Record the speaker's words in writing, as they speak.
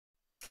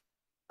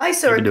I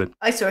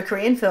saw a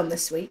Korean film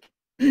this week.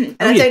 And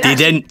I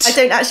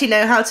don't actually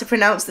know how to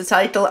pronounce the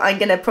title. I'm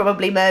going to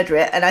probably murder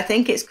it. And I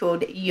think it's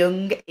called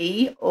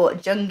Jung-E or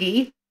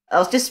Jung-E.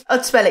 I'll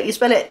spell it. You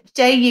spell it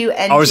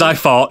Jung. Or as I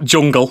thought,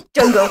 jungle.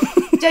 Jungle.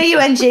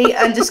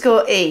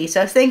 Jung_E.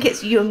 So I think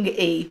it's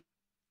Jung-E.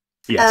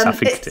 Yes, I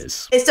think it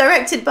is. It's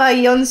directed by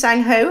Yeon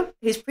Sang-ho,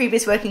 whose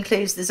previous work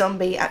includes the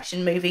zombie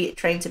action movie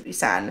Train to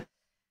Busan.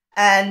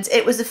 And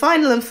it was the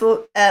final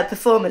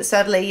performance,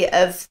 sadly,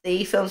 of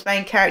the film's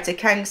main character,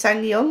 Kang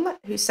Sang-young,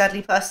 who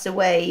sadly passed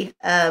away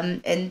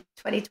in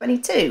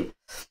 2022.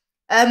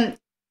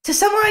 To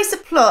summarise the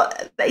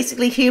plot,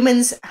 basically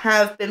humans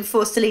have been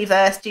forced to leave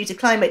Earth due to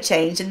climate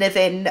change and live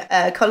in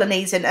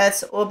colonies in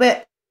Earth's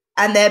orbit.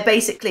 And they're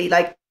basically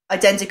like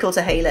identical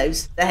to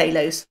Halos. They're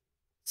Halos.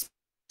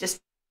 Just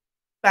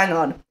bang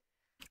on.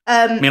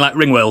 You mean like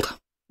Ringworld?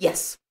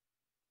 Yes.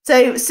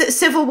 So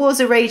civil wars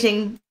are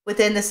raging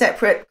within the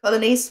separate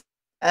colonies.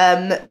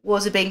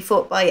 Wars are being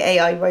fought by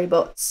AI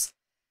robots.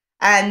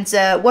 And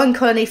one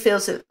colony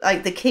feels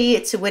like the key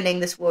to winning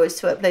this war is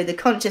to upload the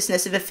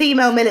consciousness of a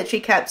female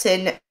military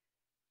captain,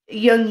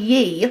 Young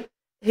Yi,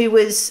 who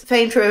was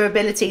famed for her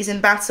abilities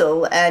in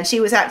battle. And she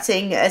was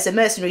acting as a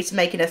mercenary to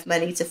make enough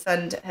money to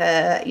fund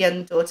her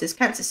young daughter's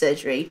cancer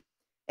surgery.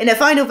 In her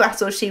final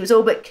battle, she was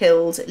all but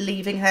killed,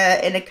 leaving her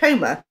in a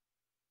coma.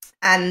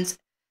 And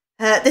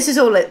this is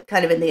all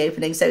kind of in the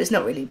opening, so it's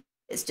not really,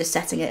 it's just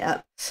setting it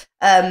up.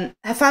 Her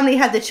family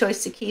had the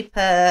choice to keep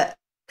her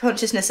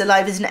consciousness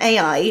alive as an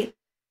AI.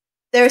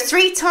 There are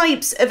 3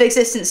 types of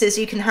existences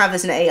you can have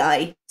as an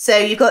AI. So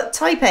you've got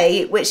type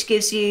A, which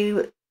gives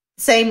you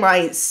the same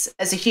rights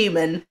as a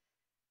human,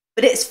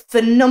 but it's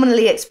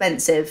phenomenally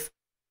expensive.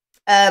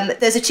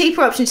 There's a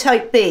cheaper option,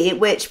 type B,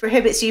 which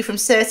prohibits you from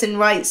certain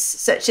rights,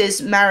 such as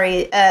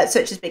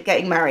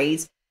getting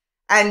married.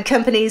 And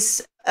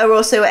companies are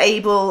also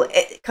able.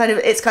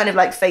 It's kind of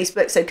like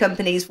Facebook. So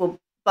companies will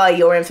buy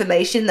your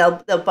information.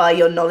 They'll buy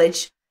your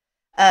knowledge.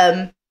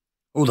 They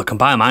can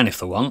buy mine if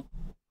they want.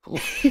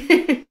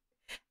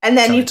 And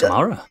then you've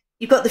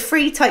got the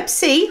free type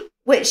C,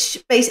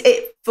 which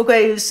it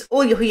forgoes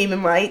all your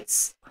human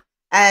rights,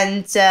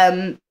 and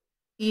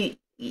you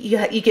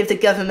give the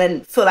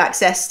government full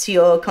access to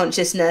your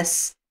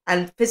consciousness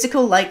and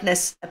physical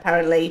likeness,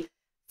 apparently,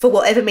 for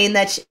whatever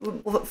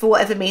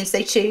means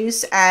they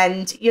choose.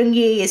 And Young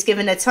Yi is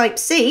given a type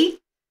C,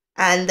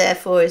 and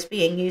therefore is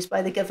being used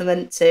by the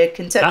government to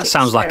conduct. That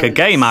sounds like a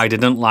game I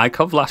didn't like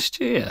of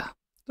last year,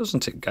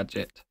 doesn't it,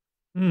 Gadget?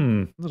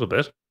 A little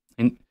bit.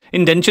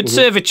 Indentured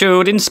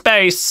servitude in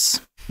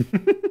space.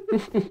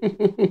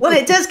 Well,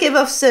 it does give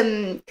off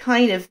some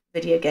kind of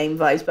video game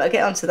vibes, but I'll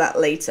get onto that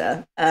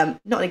later. Not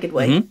in a good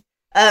way.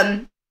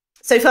 Mm-hmm.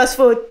 So fast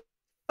forward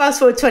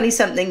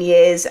 20-something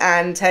years,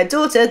 and her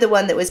daughter, the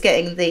one that was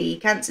getting the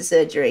cancer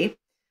surgery,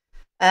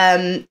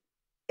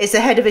 is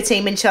the head of a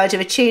team in charge of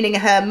attuning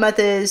her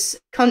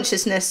mother's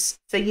consciousness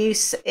for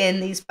use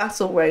in these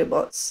battle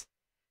robots.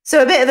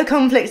 So a bit of a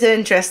conflict of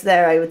interest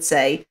there, I would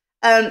say.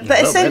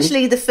 But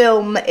essentially, the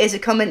film is a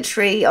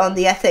commentary on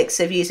the ethics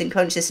of using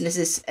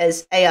consciousness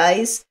as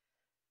AIs.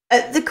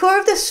 At the core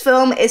of this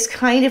film is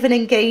kind of an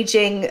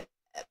engaging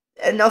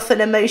and often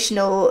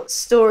emotional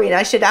story. And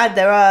I should add,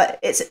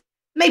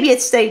 maybe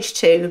it's stage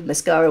 2,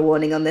 mascara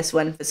warning on this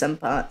one for some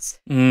parts.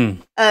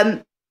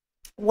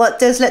 What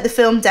does let the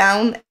film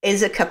down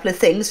is a couple of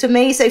things for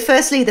me. So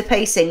firstly, the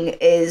pacing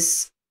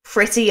is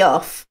pretty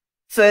off.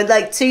 For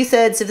like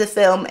 2/3 of the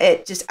film,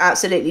 it just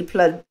absolutely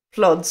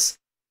plods.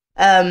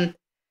 It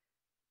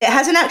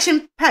has an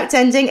action-packed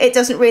ending. It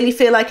doesn't really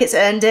feel like it's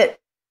earned it.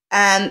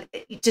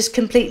 Just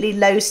completely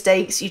low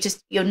stakes.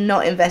 You're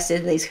not invested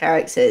in these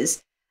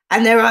characters.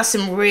 And there are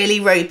some really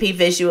ropey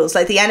visuals.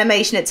 Like the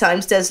animation at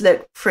times does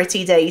look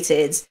pretty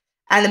dated.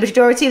 And the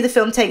majority of the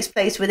film takes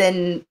place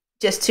within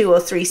just 2 or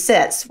 3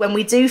 sets. When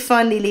we do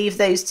finally leave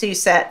those 2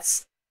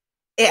 sets,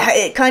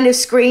 it kind of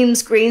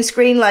screams green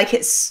screen, like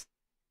it's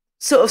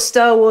sort of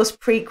Star Wars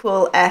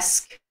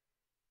prequel-esque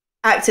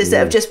actors that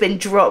have just been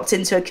dropped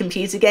into a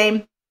computer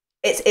game.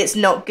 It's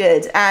not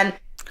good. And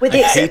with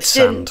the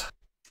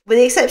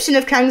exception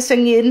of Kang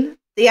Sung-yoon,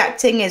 the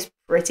acting is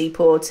pretty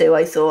poor too,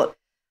 I thought.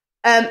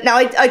 Now,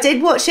 I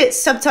did watch it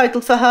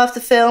subtitled for half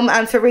the film,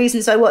 and for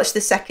reasons I watched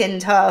the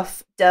second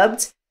half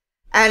dubbed.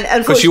 And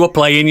because you were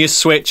playing your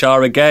Switch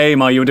or a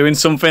game, or you were doing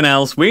something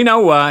else. We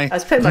know why. I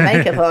was putting my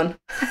makeup on.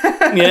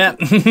 Yeah.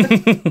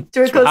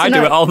 I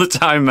do it all the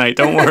time, mate.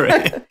 Don't worry.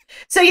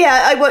 So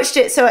yeah, I watched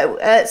it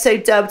so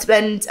dubbed,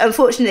 and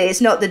unfortunately,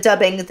 it's not the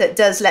dubbing that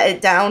does let it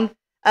down.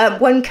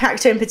 One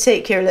character in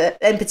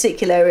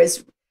particular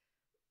is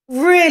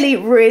really,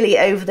 really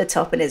over the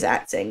top in his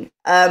acting.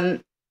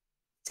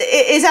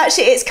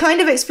 It's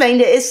kind of explained.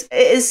 It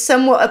is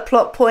somewhat a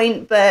plot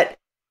point, but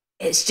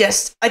it's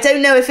just, I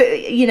don't know if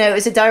it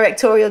was a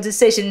directorial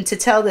decision to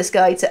tell this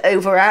guy to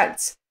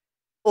overact,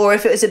 or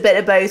if it was a bit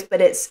of both. But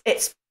it's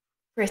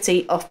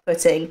pretty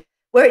off-putting.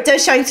 Where it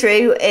does shine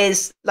through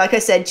is, like I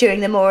said, during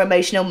the more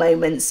emotional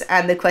moments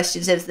and the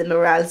questions of the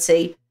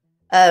morality.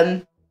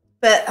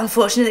 But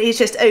unfortunately, it's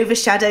just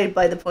overshadowed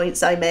by the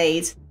points I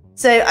made.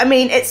 So I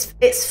mean,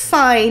 it's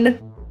fine.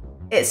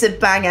 It's a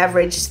bang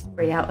average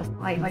 3 out of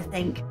 5, I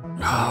think.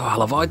 Oh,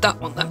 I'll avoid that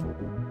one then.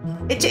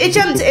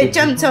 It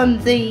jumped on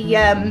the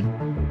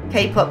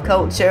K-pop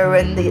culture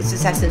and the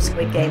success of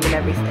Squid Game and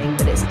everything,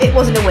 but it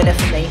wasn't a winner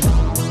for me.